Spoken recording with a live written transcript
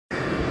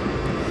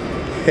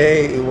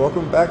Hey,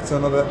 welcome back to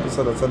another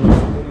episode of 10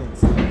 Minutes of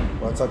Meetings,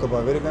 where I talk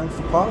about video games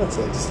from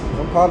politics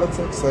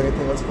to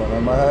anything that's going on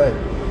in my head.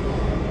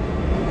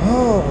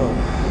 Oh,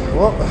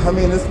 well, I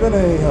mean, it's been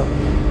a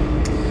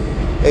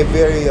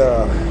very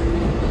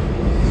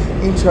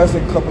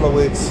interesting couple of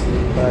weeks,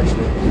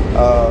 actually.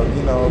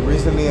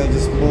 Recently I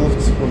just moved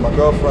with my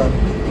girlfriend,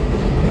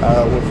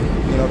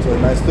 to a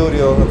nice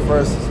studio at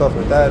first and stuff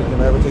like that.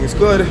 Everything is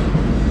good.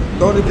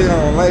 The only thing I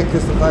don't like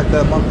is the fact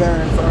that my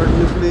parents are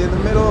usually in the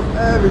middle of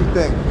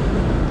everything.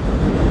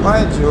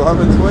 Mind you, I'm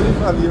a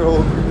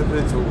 25-year-old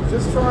individual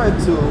just trying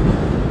to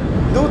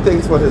do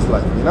things for his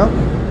life, I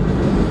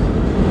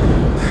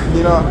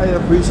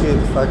appreciate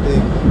the fact they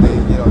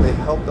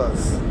helped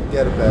us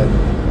get a bed,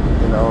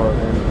 and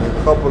a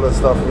couple of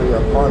stuff for the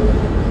apartment.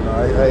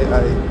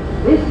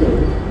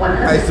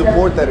 I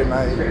support that, and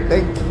I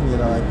thank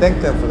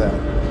them for that.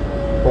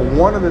 But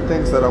one of the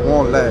things that I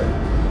won't let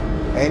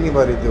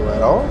anybody do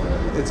at all,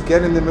 it's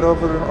get in the middle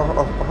of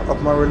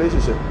my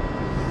relationship.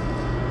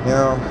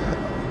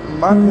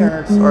 My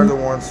parents are the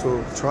ones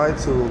who try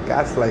to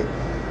gaslight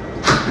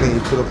me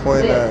to the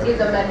point that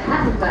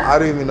I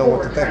don't even know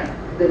what to think.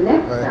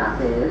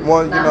 Right?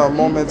 Well,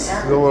 moments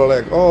they were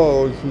like,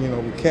 oh,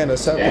 we can't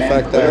accept the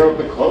fact that you're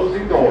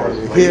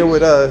here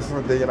with us,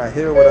 that you're not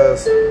here with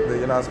us, that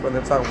you're not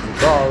spending time with the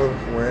dog.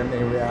 When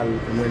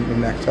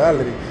in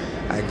actuality,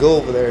 I go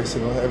over there,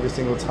 every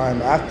single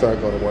time after I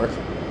go to work,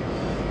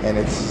 and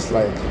it's just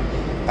like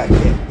I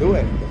can't do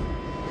anything.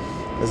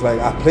 It's like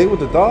I play with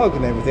the dog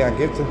and everything. I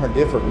give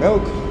her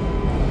milk,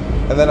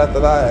 and then after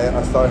that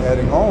I start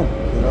heading home.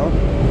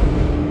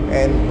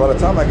 And by the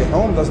time I get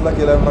home, that's like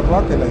 11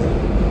 o'clock in the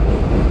evening.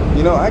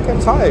 I get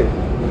tired.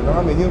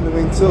 I'm a human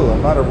being too.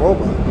 I'm not a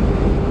robot.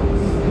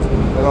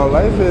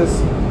 Life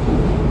is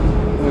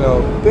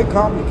a bit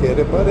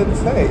complicated, but it's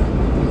you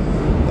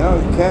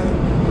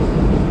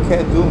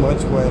can't do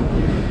much when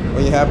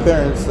you have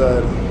parents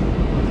that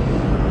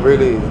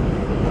really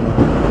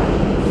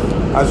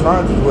are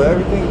trying to do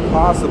everything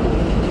possible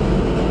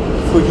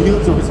for you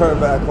to return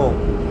back home.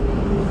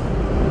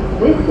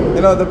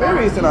 The very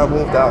reason I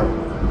moved out,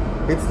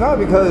 it's not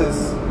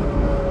because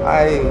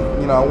I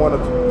want to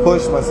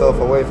push myself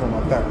away from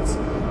my parents.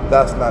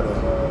 That's not it.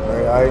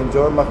 Right? I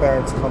enjoy my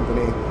parents'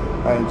 company.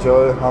 I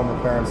enjoy how my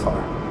parents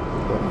are.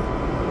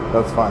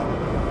 That's fine.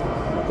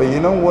 But you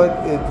know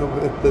what?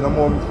 The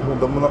number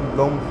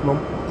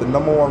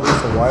one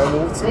reason why I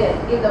moved,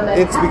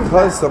 it's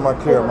because of my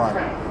clear mind.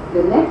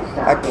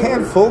 I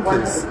can't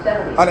focus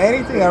on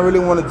anything I really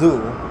want to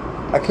do.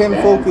 I can't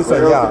focus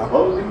on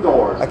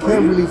I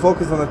can't really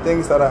focus on the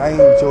things that I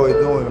enjoy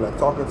doing, like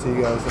talking to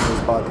you guys in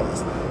this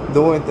podcast,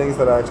 doing things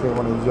that I actually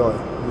want to enjoy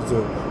to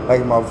do,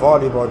 like my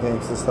volleyball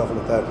games and stuff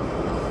like that.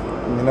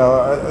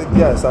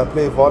 Yes, I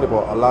play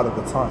volleyball a lot of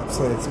the times,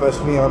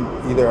 especially on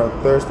either on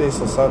Thursdays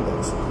or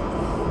Sundays.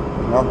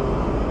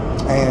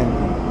 And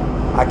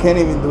I can't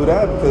even do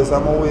that because I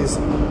always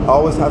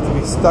have to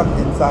be stuck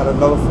inside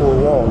another four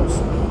walls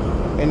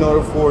in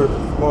order for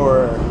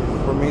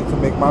me to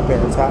make my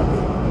parents happy.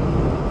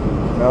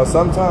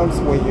 Sometimes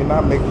when you're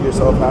not making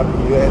yourself happy,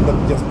 you end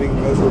up just being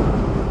miserable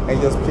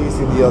and just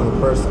pleasing the other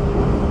person.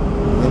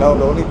 The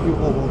only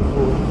people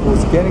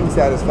who's getting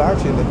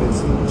satisfaction if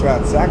it's a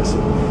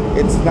transaction,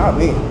 it's not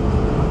me.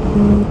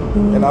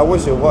 And I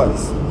wish it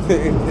was.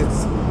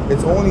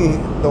 It's only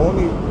the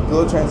only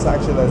good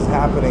transaction that's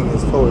happening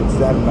is towards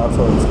them and not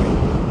towards me.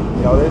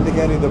 They're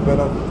getting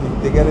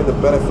the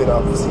benefit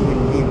of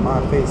seeing me,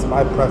 my face,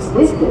 my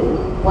presence.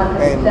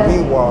 And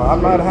meanwhile,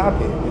 I'm not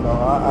happy.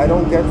 I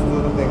don't get to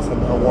do the things that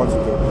I want to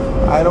do.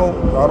 I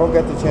don't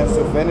get the chance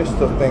to finish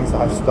the things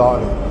I've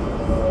started.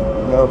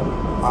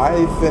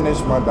 I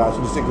finished my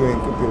bachelor's degree in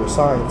computer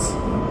science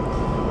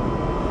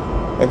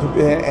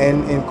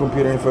and in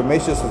computer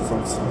information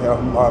systems. A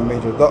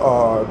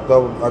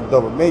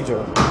double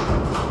major.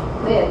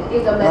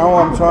 Now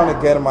I'm trying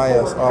to get my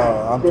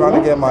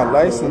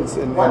license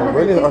and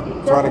really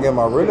trying to get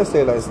my real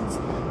estate license.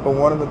 But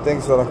one of the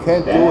things that I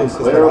can't do is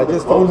that I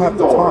just don't have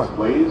the time.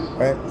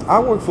 Right? I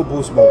work for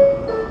Boost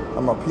Mobile.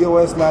 I'm a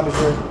POS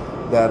manager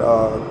that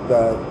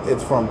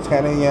it's from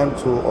 10 a.m.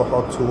 to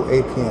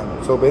 8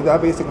 p.m. So that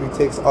basically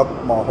takes up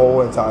my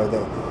whole entire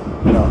day.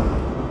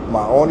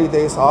 My only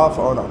days off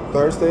are on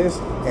Thursdays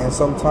and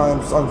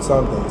sometimes on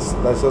Sundays.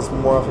 That's just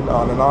more of an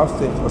on and off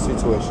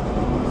situation.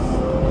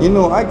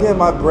 I get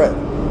my bread,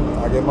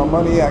 I get my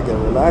money, I get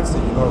relaxed,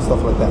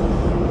 stuff like that.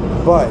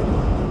 But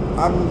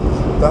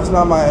that's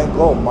not my end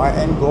goal. My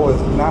end goal is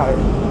not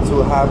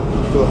to have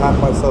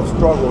myself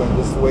struggle in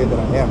this way that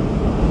I am.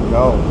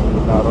 No,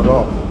 not at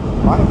all.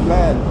 My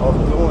plan of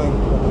doing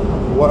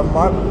what I'm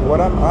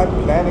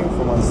planning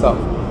for myself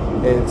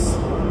it's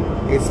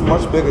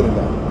much bigger than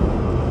that.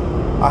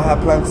 I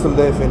have plans to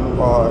live in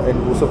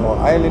Roosevelt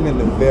Island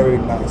in a very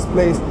nice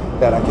place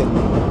that I can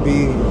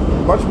be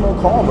much more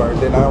calmer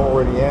than I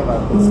already am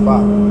at this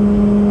spot.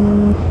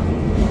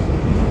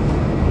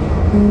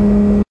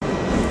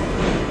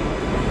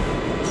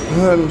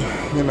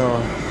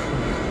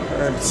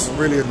 And it's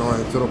really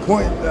annoying to the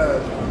point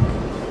that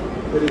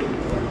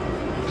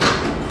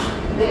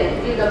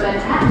This is a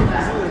Manhattan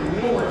Fast.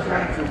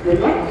 The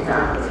next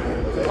stop is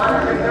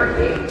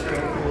 138th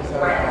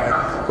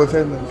Street.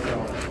 Within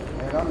themselves.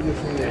 And I'm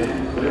just here.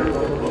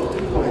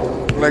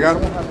 Like, I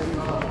don't have any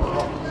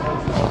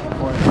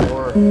point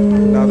or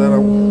now that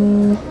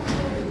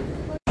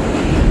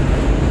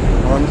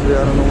honestly,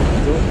 I don't know what to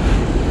do.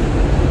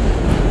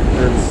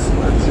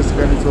 It's just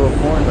getting to a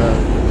point that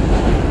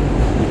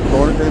the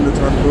only thing they're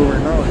trying to do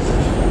right now is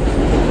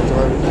do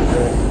everything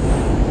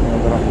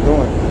that I'm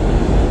doing.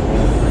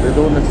 They're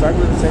doing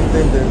exactly the same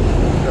thing that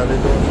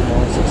they're doing from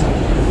all system.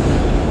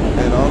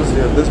 And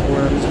honestly, at this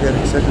point, I'm just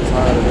getting sick and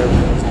tired of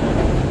everything that's going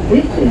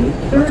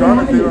on. I'm trying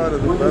to figure out the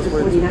best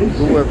way to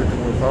do everything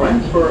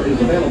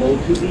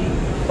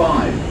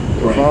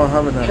without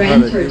having that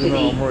headache, even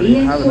though I'm already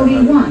having that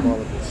headache with all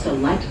of this.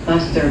 Select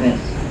bus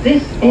service.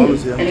 This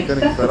is an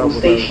accessible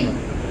station.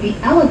 The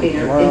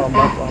elevator is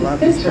at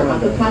the center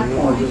of the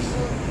platform.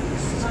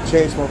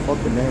 Change my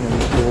fucking name and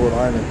the Rhode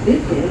Island.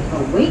 This is a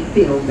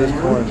Wakefield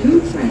bound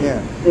 2 train.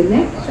 The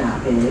next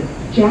stop is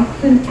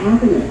Jackson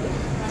Avenue.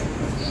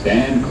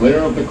 Stand clear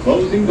of the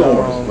closing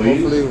doors,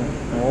 please.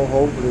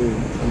 Hopefully,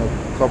 in a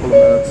couple of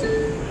minutes,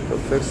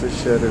 they'll fix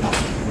this shit and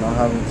not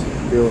having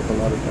to deal with a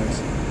lot of things.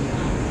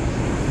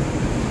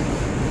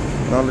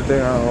 The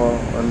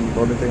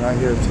only thing I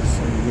hear is just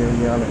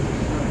yelling.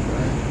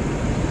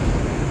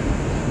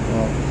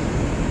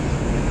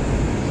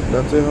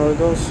 That's it, how it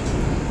goes.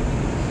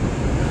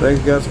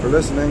 Thanks guys for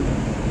listening.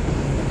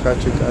 I'll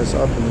catch you guys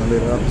up in a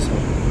later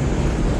episode.